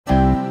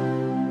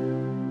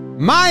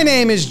My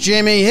name is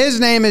Jimmy,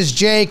 his name is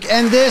Jake,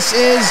 and this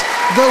is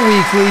the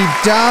Weekly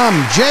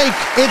Dumb. Jake,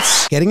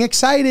 it's getting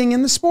exciting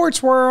in the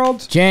sports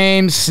world.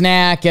 James,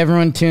 Snack,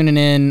 everyone tuning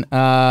in.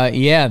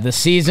 Yeah, the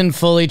season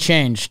fully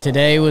changed.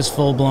 Today was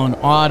full-blown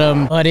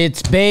autumn, but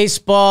it's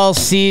baseball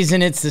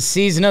season. It's the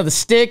season of the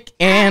stick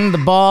and the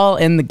ball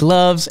and the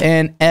gloves,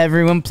 and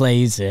everyone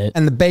plays it.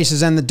 And the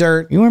bases and the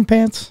dirt. You wearing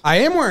pants? I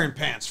am wearing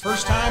pants.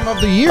 First time of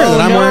the year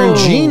that I'm wearing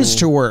jeans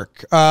to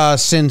work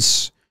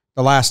since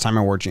the last time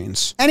I wore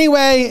jeans.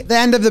 Anyway, the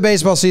end of the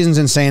baseball season's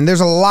insane.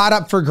 There's a lot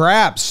up for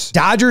grabs.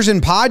 Dodgers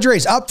and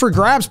Padres up for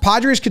grabs.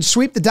 Padres could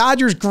sweep the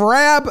Dodgers,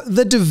 grab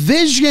the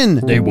division.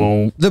 They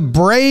won't. The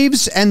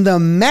Braves and the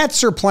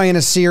Mets are playing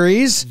a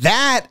series.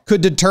 That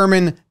could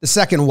determine the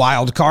second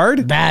wild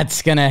card.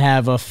 That's going to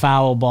have a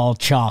foul ball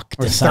chalk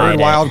decided.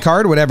 Third wild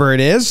card, whatever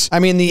it is. I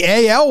mean, the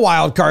AL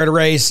wild card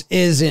race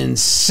is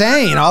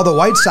insane. All the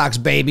White Sox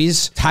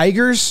babies.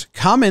 Tigers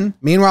coming.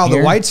 Meanwhile,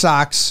 the White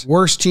Sox,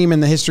 worst team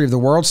in the history of the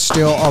world,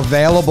 still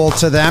available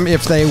to them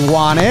if they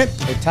want it.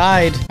 They're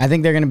tied. I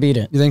think they're going to beat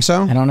it. You think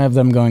so? I don't have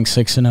them going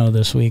 6-0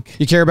 this week.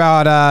 You care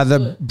about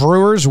the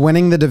Brewers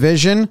winning the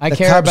division? I the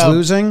care Cubs about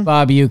losing?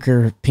 Bob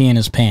Uecker peeing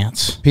his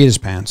pants. Peed his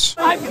pants.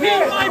 I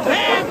peed my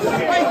pants!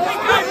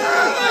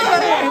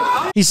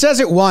 He says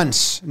it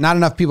once. Not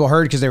enough people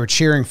heard because they were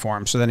cheering for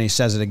him, so then he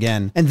says it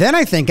again. And then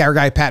I think our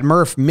guy Pat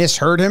Murph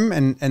misheard him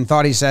and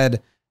thought he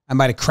said, I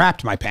might have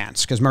crapped my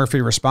pants, because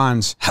Murphy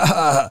responds, ha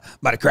ha,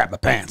 might have crapped my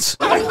pants.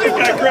 I think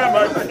I crapped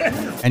my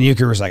pants. And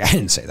Euchre was like, I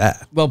didn't say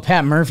that. Well,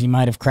 Pat Murphy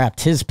might have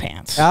crapped his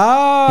pants.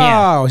 Oh,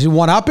 yeah. Is he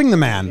one-upping the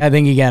man? I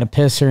think you got a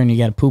pisser and you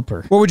got a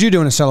pooper. What would you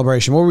do in a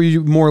celebration? What were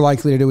you more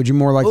likely to do? Would you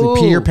more likely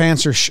pee your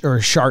pants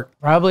or shart?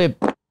 Probably.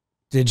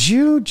 Did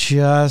you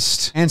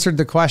just answered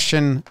the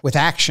question with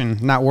action,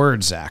 not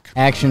words, Zach?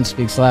 Action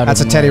speaks louder. That's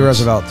a Teddy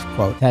Roosevelt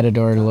quote. Teddy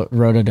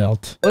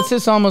Roosevelt. What's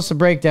this almost a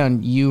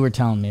breakdown you were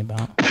telling me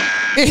about?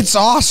 It's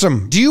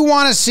awesome. Do you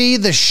want to see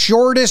the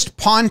shortest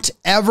punt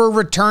ever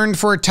returned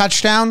for a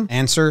touchdown?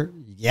 Answer,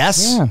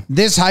 yes. Yeah.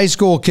 This high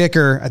school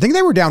kicker, I think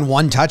they were down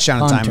one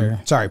touchdown at a Punter.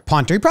 time. Sorry,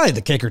 punter. He probably had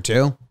the kicker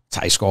too. It's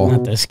high school.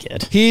 Not this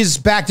kid. He's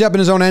backed up in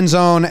his own end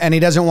zone, and he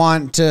doesn't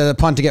want the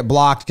punt to get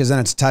blocked because then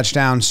it's a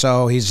touchdown,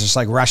 so he's just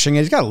like rushing it.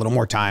 He's got a little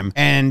more time.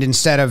 And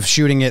instead of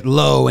shooting it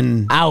low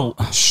and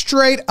out,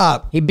 straight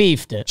up. He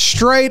beefed it.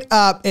 Straight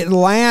up, it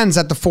lands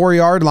at the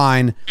 4-yard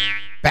line.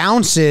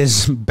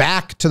 Bounces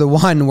back to the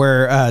one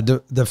where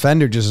the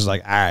defender just is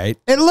like, all right.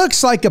 It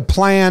looks like a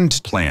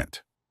planned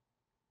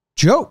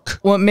joke.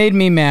 What made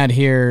me mad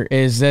here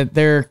is that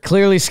they're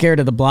clearly scared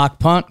of the block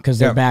punt because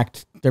they're back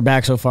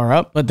so far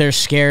up, but they're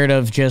scared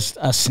of just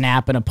a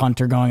snap and a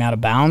punter going out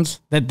of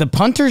bounds. That the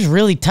punter's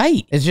really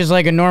tight. It's just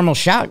like a normal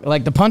shot.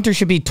 Like the punter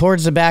should be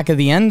towards the back of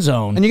the end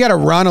zone. And you got to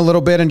run a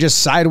little bit and just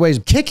sideways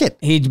kick it.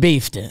 He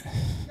beefed it.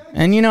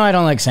 And you know I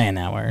don't like saying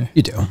that word.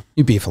 You do.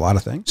 You beef a lot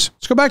of things.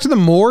 Let's go back to the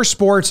more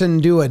sports and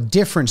do a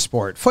different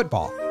sport,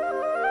 football.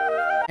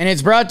 And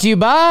it's brought to you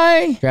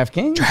by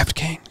DraftKings.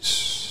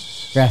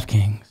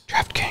 DraftKings.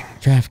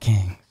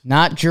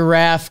 Not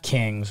Giraffe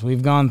Kings.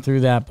 We've gone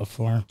through that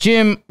before.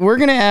 Jim, we're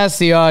going to ask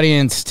the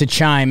audience to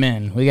chime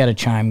in. We got a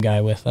chime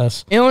guy with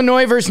us.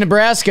 Illinois versus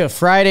Nebraska,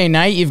 Friday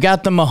night. You've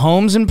got the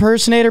Mahomes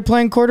impersonator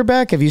playing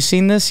quarterback. Have you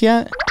seen this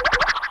yet?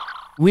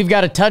 We've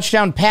got a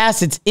touchdown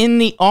pass. It's in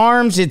the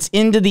arms. It's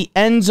into the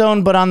end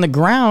zone, but on the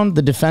ground,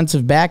 the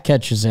defensive back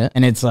catches it.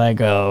 And it's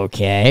like,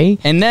 okay.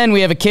 And then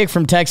we have a kick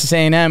from Texas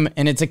A&M,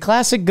 and it's a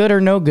classic good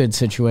or no good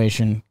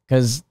situation.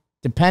 Because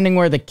depending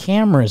where the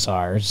cameras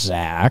are,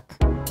 Zach,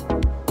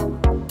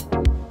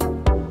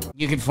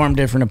 you could form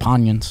different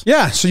opinions.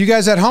 Yeah, so you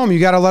guys at home, you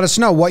got to let us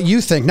know what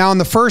you think. Now, in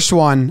the first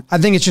one, I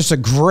think it's just a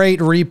great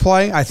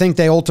replay. I think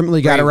they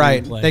ultimately got it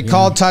right. They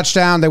called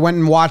touchdown. They went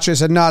and watched it,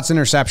 said, no, it's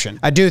interception.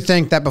 I do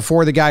think that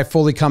before the guy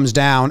fully comes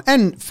down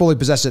and fully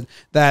possesses it,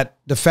 that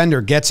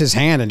defender gets his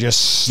hand and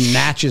just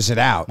snatches it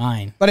out.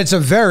 Mine. But it's a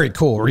very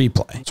cool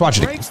replay. Let's watch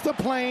it again. Breaks the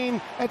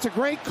plane. It's a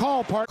great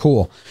call, part.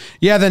 Cool.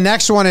 Yeah, the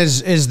next one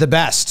is the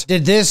best.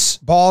 Did this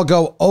ball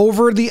go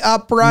over the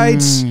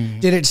uprights?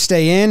 Did it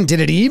stay in? Did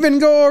it even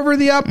go over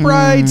the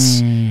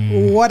uprights?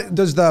 What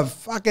does the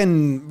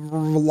fucking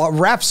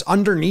refs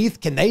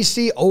underneath, can they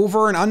see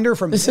over and under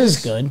from this? This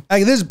is good.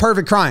 Like, this is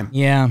perfect crime.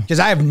 Yeah.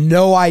 Because I have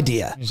no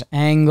idea. There's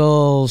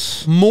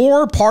angles.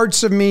 More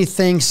parts of me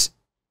thinks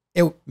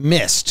it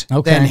missed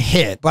than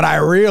hit, but I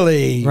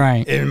really,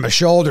 in my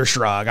shoulder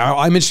shrug,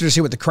 I'm interested to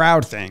see what the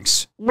crowd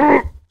thinks.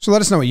 So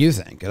let us know what you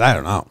think, because I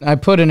don't know. I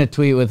put in a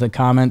tweet with a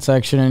comment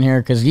section in here,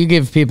 because you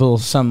give people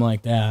something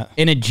like that.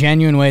 In a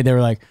genuine way, they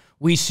were like,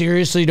 we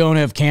seriously don't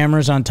have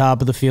cameras on top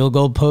of the field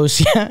goal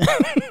post yet?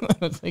 I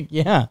was like,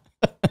 yeah.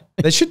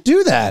 They should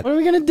do that. What are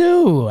we going to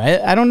do?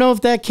 I don't know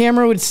if that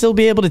camera would still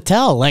be able to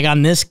tell. Like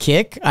on this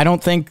kick, I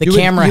don't think the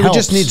camera helps. You would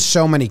just need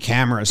so many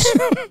cameras.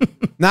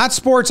 Not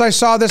sports. I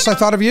saw this. I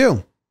thought of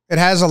you. It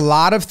has a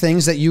lot of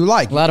things that you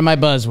like. A lot of my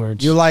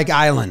buzzwords. You like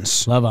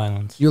islands. Love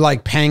islands. You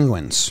like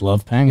penguins.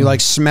 Love penguins. You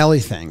like smelly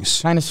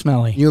things. Kind of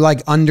smelly. You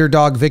like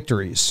underdog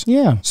victories.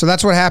 Yeah. So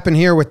that's what happened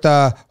here with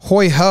the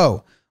Hoi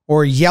Ho,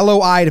 or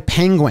yellow-eyed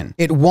penguin.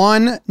 It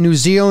won New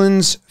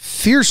Zealand's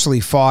fiercely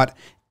fought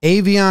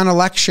avian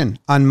election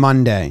on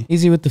Monday.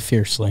 Easy with the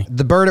fiercely.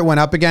 The bird it went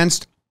up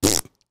against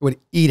would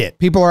eat it.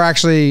 People are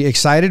actually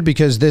excited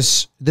because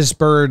this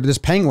bird, this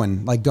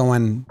penguin, like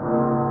going...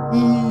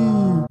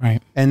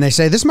 Right. And they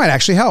say this might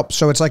actually help.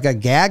 So it's like a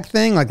gag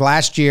thing. Like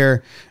last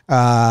year,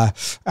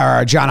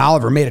 John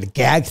Oliver made it a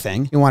gag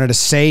thing. He wanted to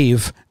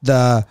save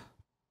the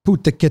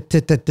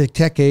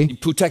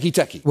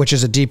Puteki, which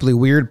is a deeply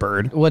weird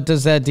bird. What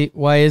does that?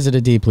 Why is it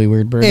a deeply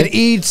weird bird? It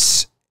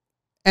eats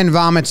and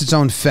vomits its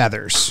own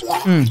feathers.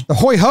 The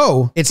hoi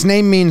ho, its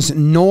name means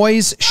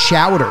noise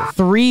shouter.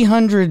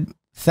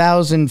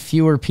 300,000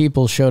 fewer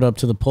people showed up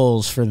to the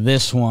polls for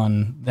this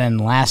one than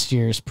last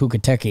year's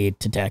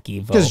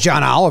Pukateki vote. Because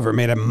John Oliver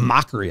made a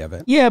mockery of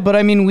it. Yeah, but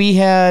I mean, we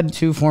had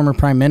 2 former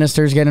prime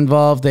ministers get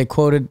involved.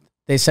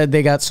 They said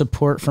they got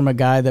support from a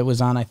guy that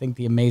was on, I think,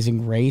 The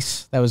Amazing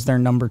Race. That was their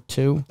number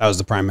 2. That was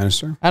the prime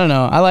minister. I don't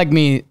know. I like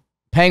me.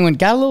 Penguin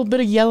got a little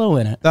bit of yellow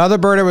in it. The other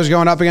bird it was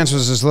going up against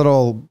was this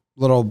little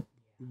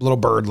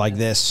bird like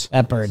this.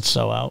 That bird's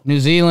so out.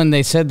 New Zealand,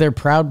 they said they're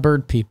proud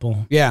bird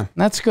people. Yeah.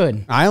 That's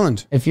good.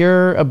 Island. If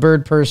you're a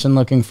bird person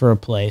looking for a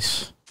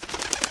place.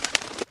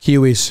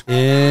 Kiwis. The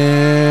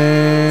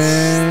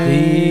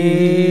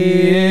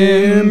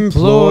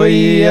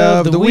employee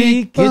of the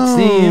week. It's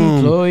the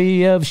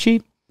employee of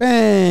sheep.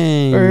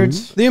 Bang.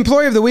 Birds. The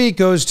employee of the week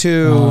goes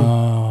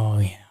to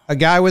yeah. a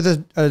guy with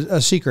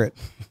a secret.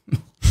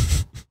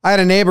 I had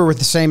a neighbor with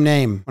the same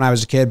name when I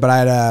was a kid, but I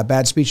had a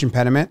bad speech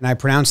impediment, and I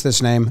pronounced this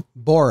name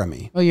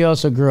Boromir. Well, you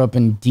also grew up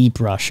in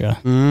deep Russia.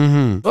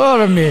 Mm-hmm.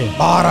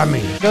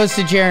 Boromir. Goes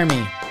to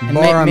Jeremy.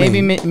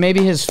 And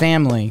maybe his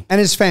family. And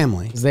his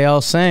family. Because they all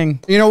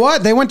sang. You know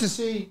what? They went to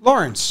see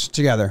Lawrence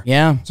together.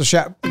 Yeah. So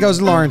it goes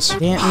to Lawrence.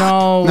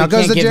 No,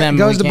 goes to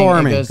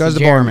Boromir. Goes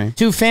to Boromir.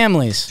 2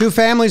 families. 2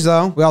 families,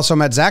 though. We also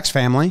met Zach's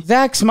family.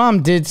 Zach's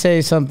mom did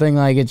say something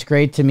like, "It's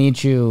great to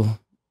meet you.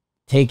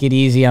 Take it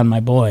easy on my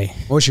boy."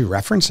 What was she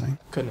referencing?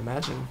 Couldn't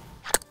imagine.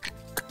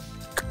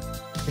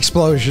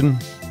 Explosion.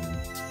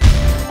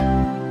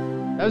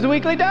 That was the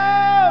Weekly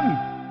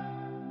Dumb!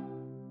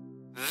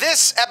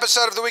 This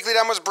episode of The Weekly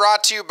Dumb was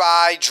brought to you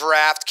by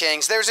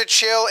DraftKings. There's a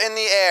chill in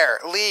the air.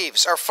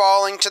 Leaves are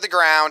falling to the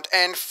ground,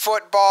 and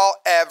football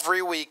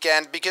every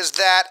weekend, because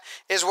that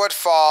is what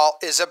fall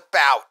is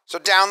about. So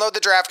download the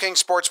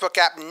DraftKings Sportsbook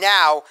app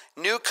now.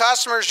 New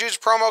customers use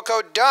promo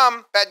code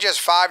DUMB. Bet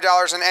just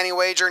 $5 on any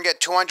wager and get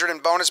 $200 in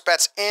bonus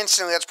bets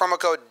instantly. That's promo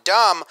code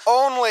DUMB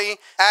only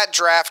at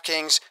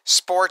DraftKings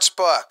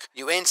Sportsbook.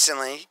 You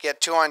instantly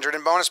get $200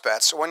 in bonus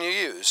bets when you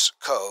use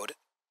code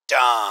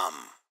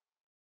DUMB.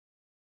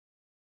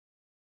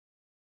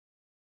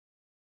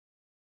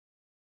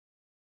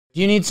 Do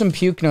you need some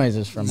puke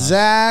noises from us?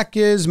 Zach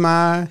is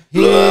my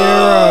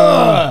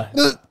hero.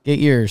 Get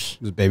yours.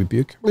 It was baby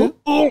puke.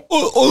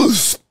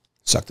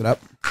 Sucked it up.